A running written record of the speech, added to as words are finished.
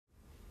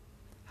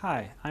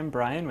Hi, I'm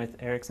Brian with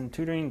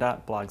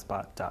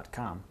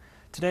ericksontutoring.blogspot.com.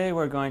 Today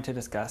we're going to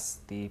discuss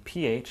the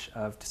pH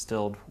of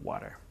distilled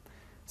water.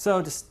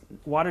 So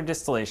water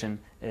distillation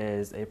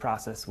is a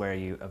process where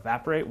you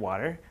evaporate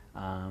water,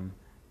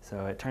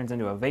 so it turns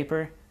into a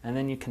vapor, and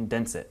then you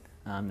condense it.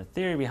 The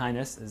theory behind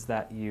this is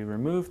that you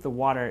remove the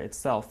water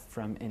itself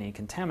from any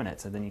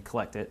contaminants, and then you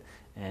collect it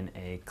in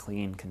a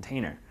clean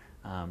container.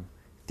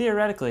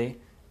 Theoretically,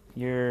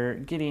 you're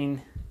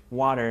getting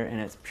water in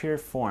its pure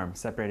form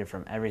separated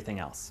from everything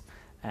else.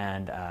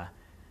 And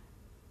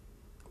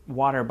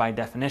water by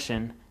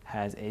definition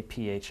has a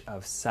pH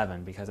of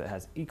 7 because it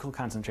has equal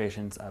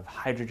concentrations of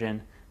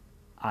hydrogen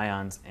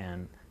ions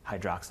and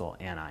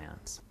hydroxyl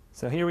anions.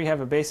 So here we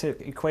have a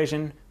basic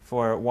equation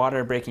for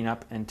water breaking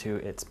up into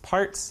its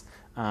parts.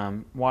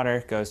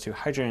 Water goes to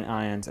hydrogen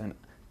ions and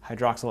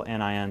hydroxyl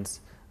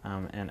anions,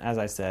 and as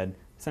I said,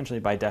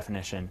 essentially by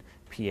definition,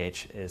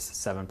 pH is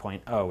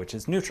 7.0, which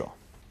is neutral.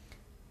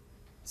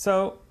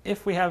 So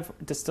if we have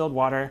distilled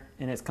water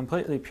in its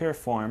completely pure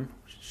form,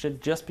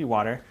 should just be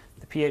water,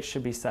 the pH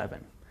should be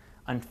 7.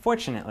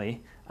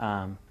 Unfortunately,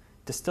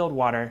 distilled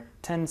water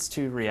tends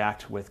to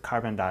react with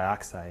carbon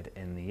dioxide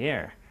in the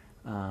air.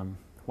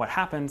 What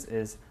happens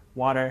is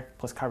water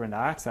plus carbon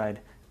dioxide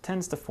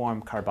tends to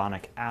form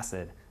carbonic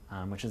acid,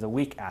 which is a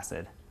weak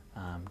acid.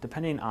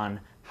 Depending on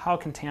how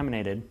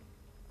contaminated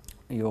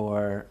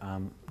your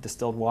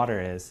distilled water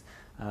is,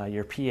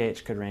 your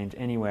pH could range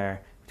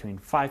anywhere between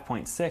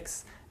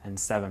 5.6 and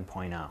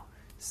 7.0.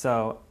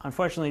 So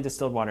unfortunately,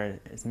 distilled water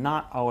is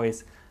not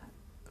always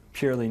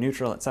purely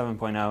neutral at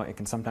 7.0. It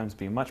can sometimes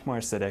be much more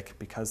acidic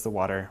because the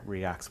water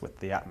reacts with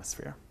the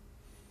atmosphere.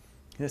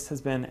 This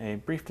has been a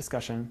brief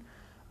discussion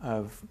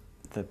of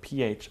the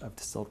pH of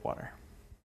distilled water.